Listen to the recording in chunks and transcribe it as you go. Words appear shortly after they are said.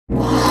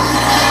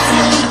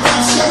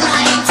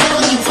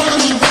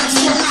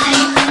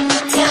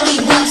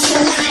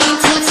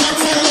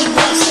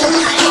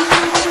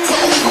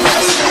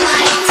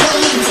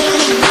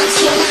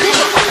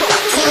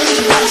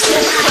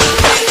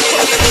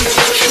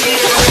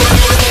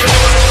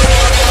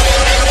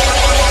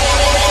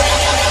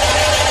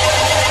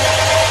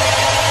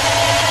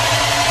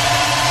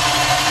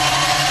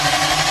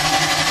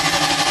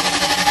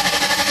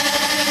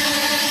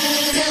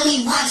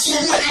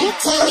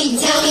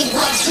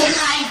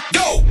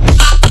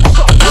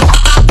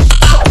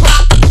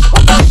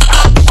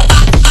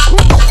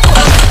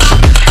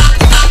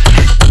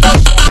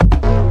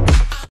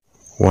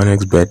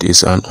1xBet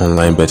is an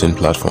online betting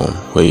platform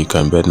where you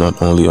can bet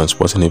not only on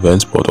sporting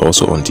events but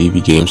also on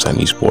TV games and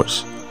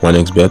esports.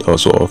 1xBet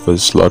also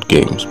offers slot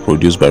games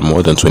produced by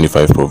more than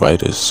 25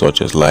 providers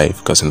such as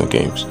live casino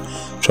games.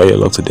 Try your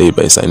luck today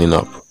by signing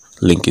up.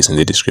 Link is in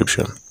the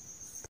description.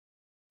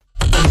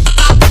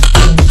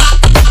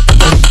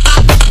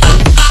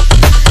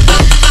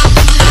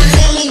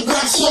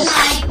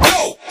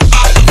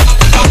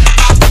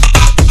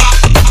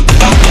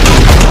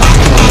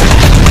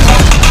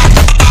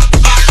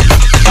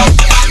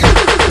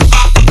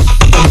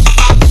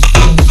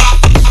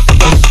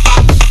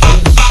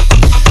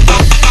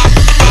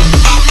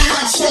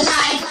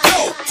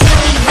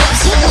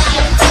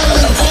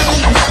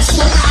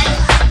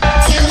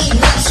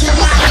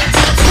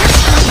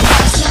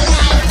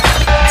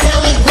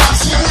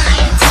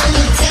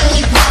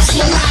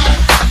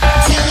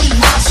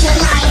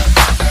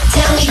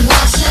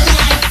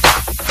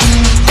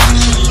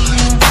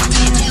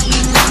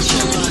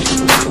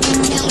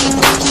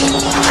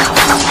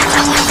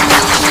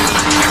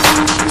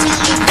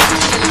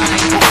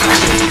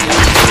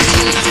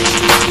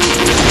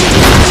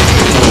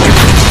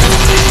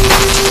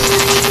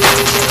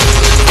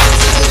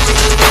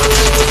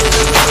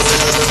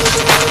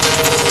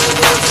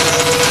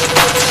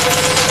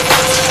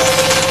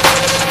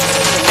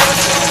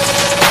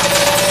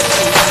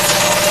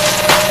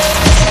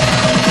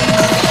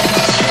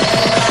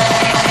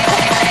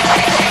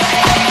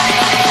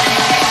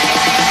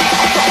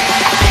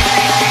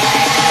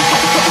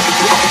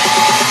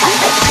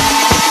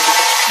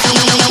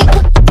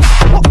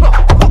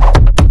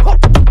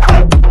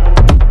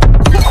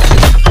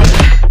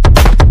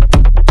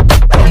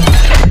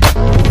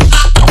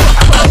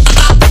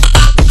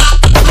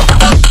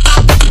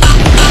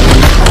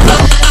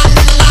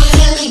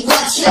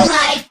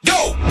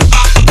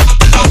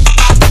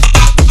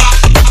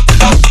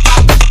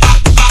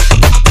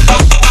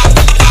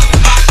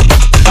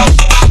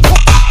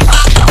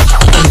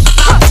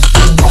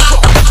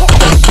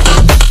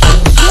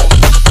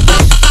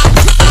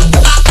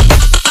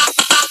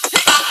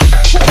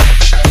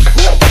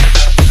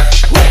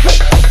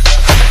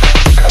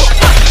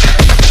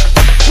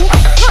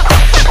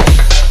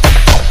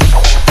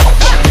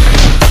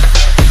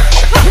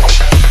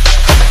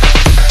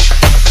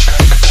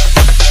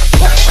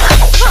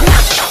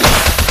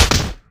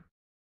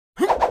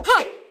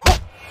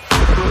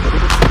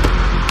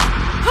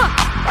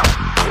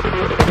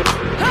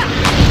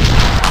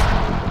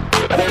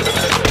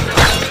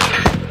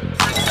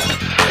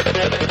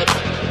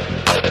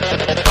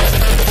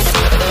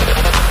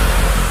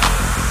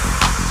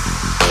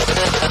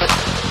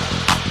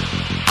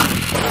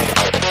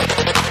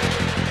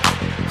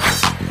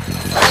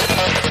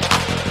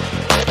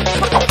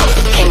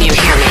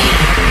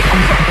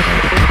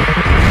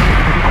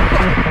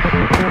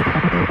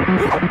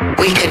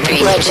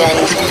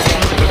 Legend.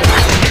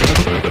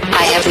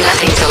 I have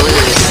nothing to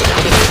lose.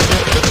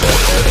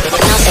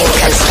 Nothing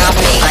can stop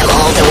me. I'm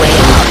all the way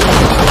up.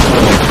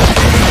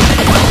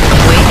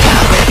 Wake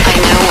up. I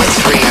know what's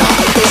real.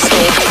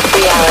 Escape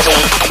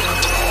reality.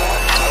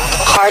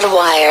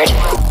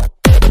 Hardwired.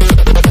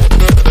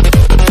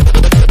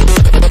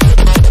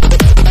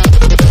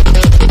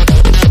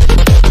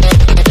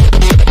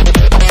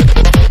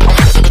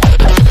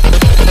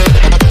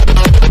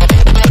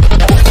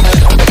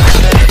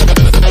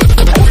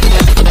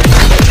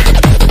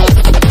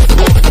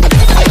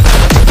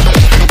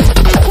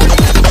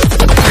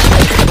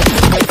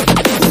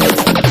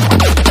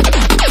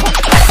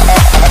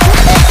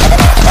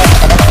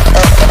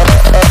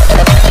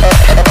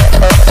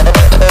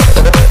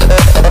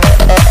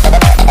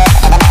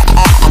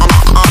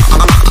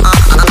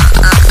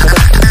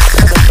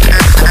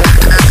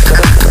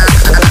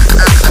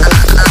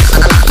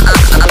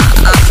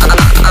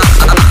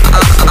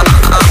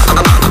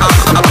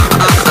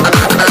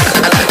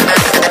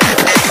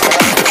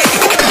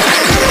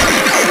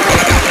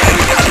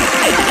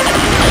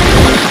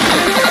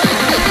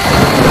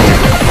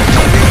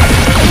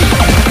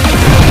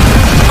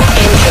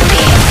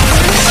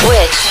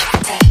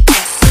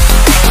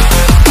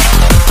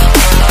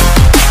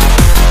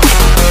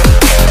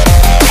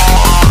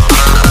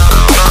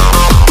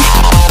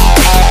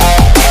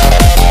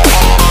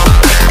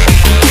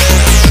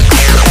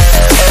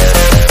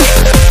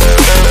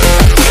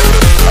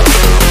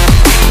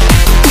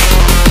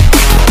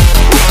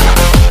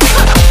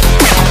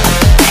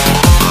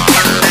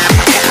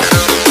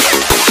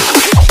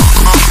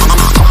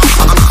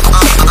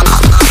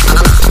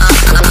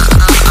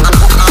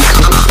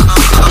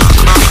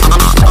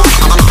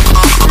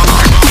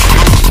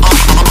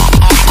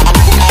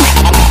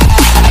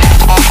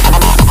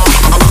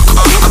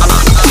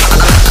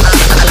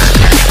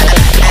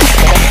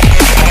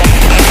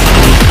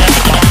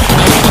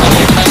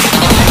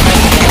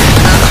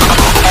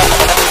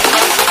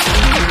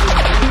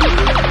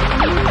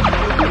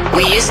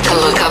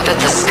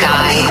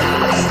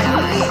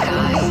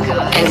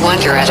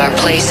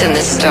 place in the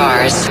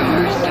stars.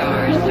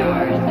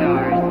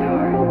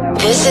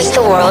 This is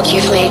the world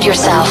you've made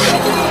yourself.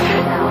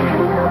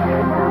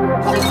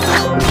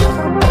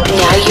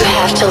 Now you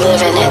have to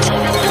live in it.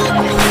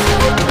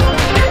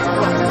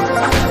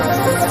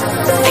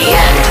 The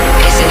end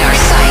is in our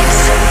sights.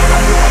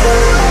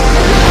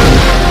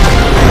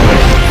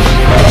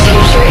 The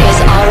future is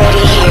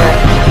already here.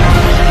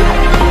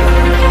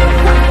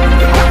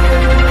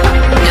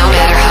 No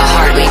matter how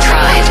hard we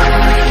tried,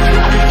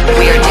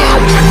 we are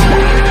doomed.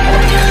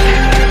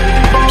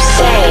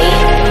 Say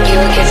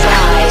your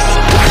goodbyes.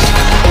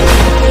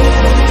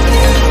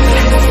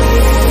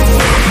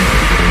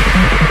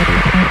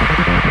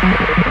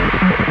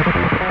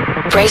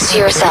 Brace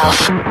yourself.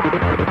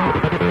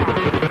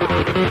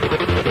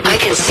 I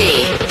can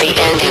see the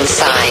end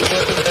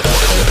inside.